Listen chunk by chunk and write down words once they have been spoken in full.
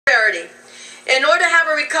prosperity. In order to have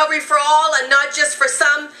a recovery for all and not just for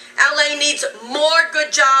some, LA needs more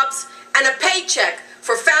good jobs and a paycheck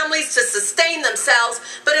for families to sustain themselves,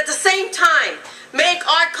 but at the same time, make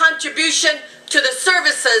our contribution to the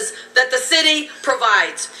services that the city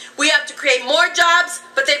provides. We have to create more jobs,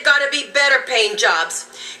 but they've got to be better paying jobs.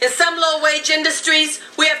 In some low-wage industries,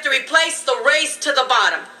 we have to replace the race to the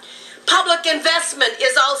bottom. Public investment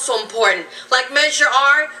is also important, like Measure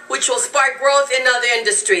R, which will spark growth in other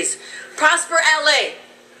industries. Prosper LA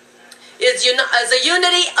is a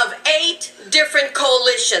unity of 8 different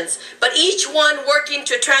coalitions, but each one working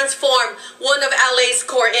to transform one of LA's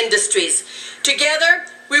core industries. Together,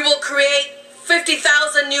 we will create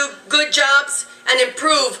 50,000 new good jobs and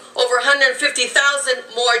improve over 150,000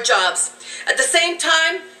 more jobs. At the same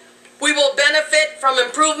time, we will benefit from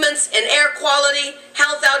improvements in air quality,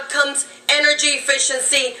 health outcomes, energy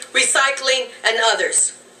efficiency, recycling, and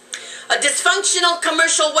others. A dysfunctional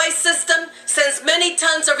commercial waste system sends many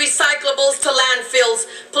tons of recyclables to landfills,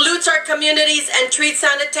 pollutes our communities, and treats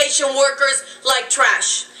sanitation workers like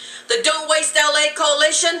trash. The Don't Waste LA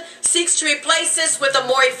Coalition seeks to replace this with a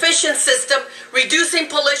more efficient system, reducing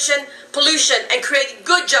pollution, and creating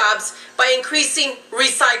good jobs by increasing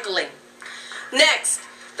recycling. Next,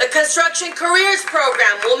 the Construction Careers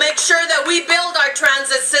Program will make sure that we build our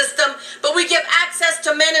transit system, but we give access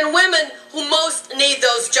to men and women who most need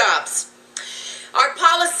those jobs. Our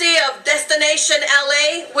policy of Destination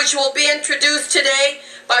LA, which will be introduced today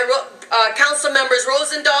by Council Members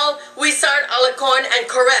Rosendahl, Huizar, Alarcón, and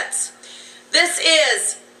Koretz. This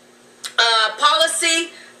is a policy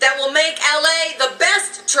that will make LA the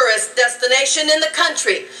best tourist destination in the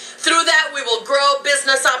country. Through that, we will grow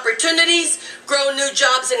business opportunities, grow new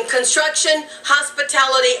jobs in construction,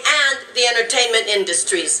 hospitality, and the entertainment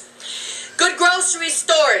industries. Good grocery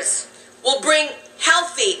stores will bring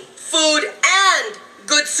healthy food and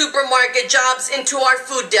good supermarket jobs into our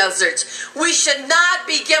food deserts. We should not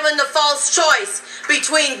be given the false choice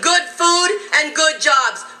between good food and good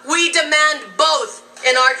jobs. We demand both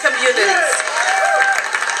in our communities.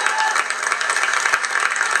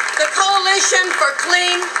 The Coalition for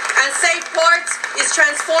Clean and Safe Ports is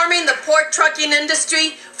transforming the port trucking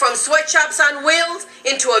industry from sweatshops on wheels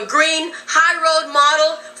into a green, high-road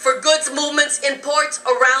model for goods movements in ports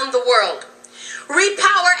around the world.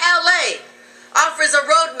 Repower LA offers a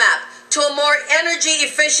roadmap to a more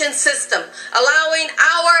energy-efficient system, allowing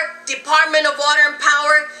our Department of Water and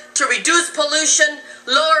Power to reduce pollution,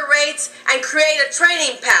 lower rates, and create a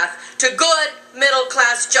training path to good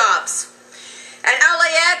middle-class jobs. At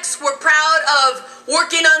LAX, we're proud of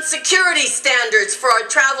working on security standards for our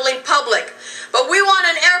traveling public, but we want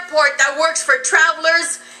an airport that works for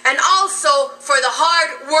travelers and also for the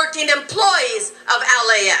hard-working employees of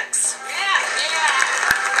LAX.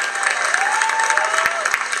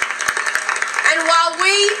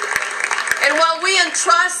 And while we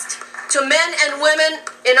entrust to men and women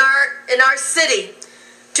in our city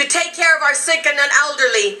to take care of our sick and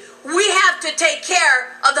elderly, we have to take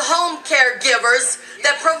care of the home caregivers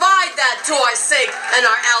that provide that to our sick and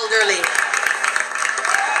our elderly.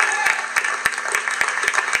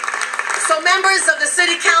 So members of the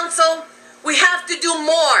City Council, we have to do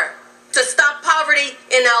more to stop poverty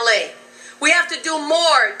in LA. We have to do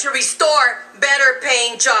more to restore better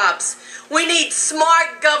paying jobs. We need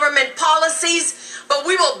smart government policies, but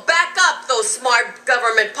we will back up those smart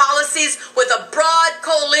government policies with a broad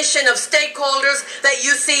coalition of stakeholders that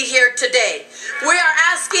you see here today. We are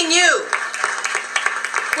asking you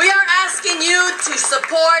to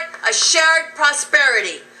support a shared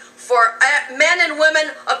prosperity for men and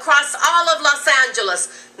women across all of Los Angeles,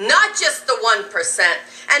 not just the 1%,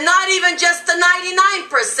 and not even just the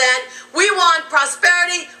 99%. We want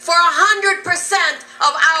prosperity for 100%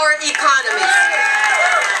 of our economies.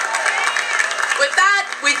 With that,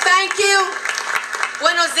 we thank you.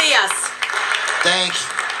 Buenos dias. Thank you.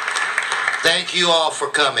 Thank you all for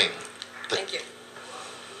coming. Thank you.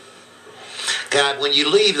 God, when you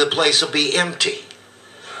leave, the place will be empty.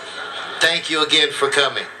 Thank you again for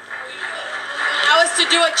coming. I was to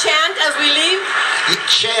do a chant as we leave? You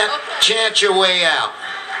chant your way out.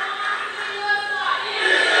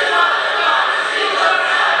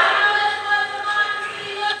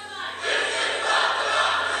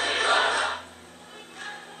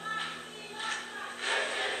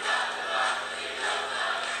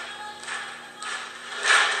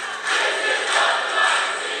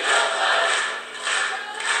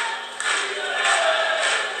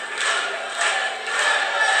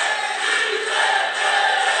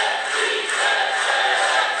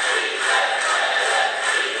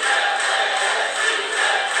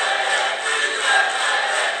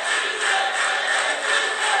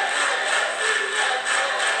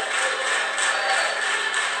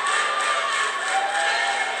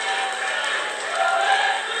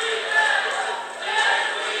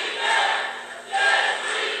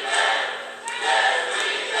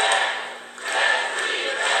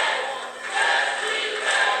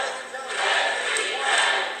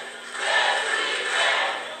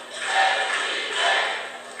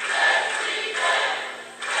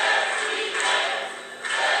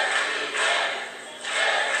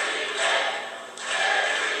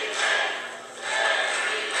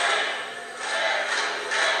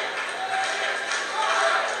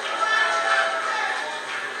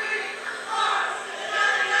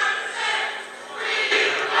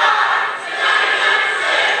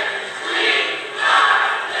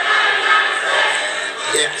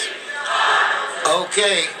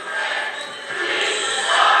 Okay.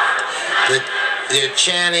 The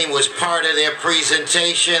chanting was part of their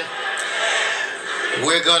presentation.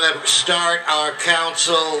 We're going to start our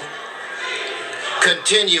council,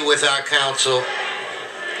 continue with our council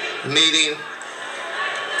meeting.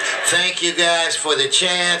 Thank you guys for the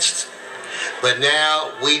chance, but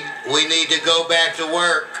now we need to go back to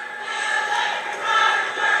work.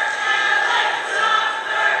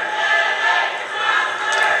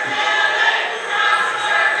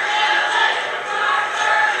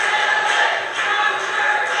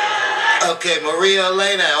 Okay, Maria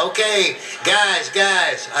Elena, okay, guys,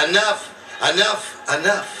 enough.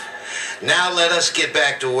 Now let us get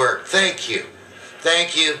back to work. Thank you,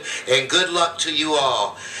 and good luck to you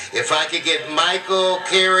all. If I could get Michael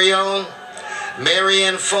Carrion,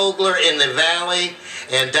 Marianne Fogler in the Valley,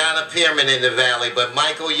 and Donna Pierman in the Valley, but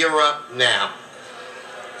Michael, you're up now.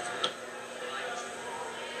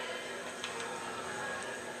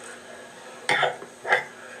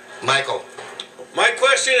 Michael. My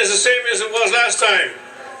question is the same as it was last time.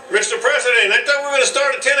 Mr. President, I thought we were going to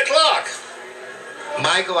start at 10 o'clock.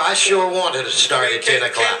 Michael, I sure wanted to start at 10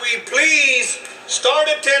 o'clock. Can we please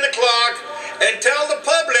start at 10 o'clock and tell the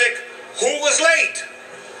public who was late?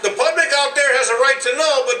 The public out there has a right to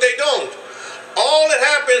know, but they don't. All that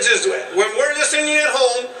happens is when we're listening at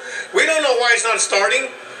home, we don't know why it's not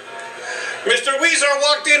starting. Mr. Weezer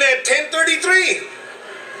walked in at 10:33.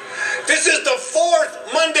 This is the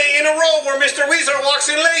 4th Monday in a row where Mr. Weezer walks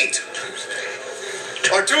in late.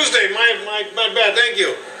 Or Tuesday, my bad, thank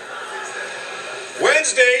you.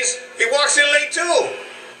 Wednesdays, he walks in late too.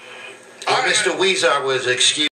 Well, Mr. Weezer was excused.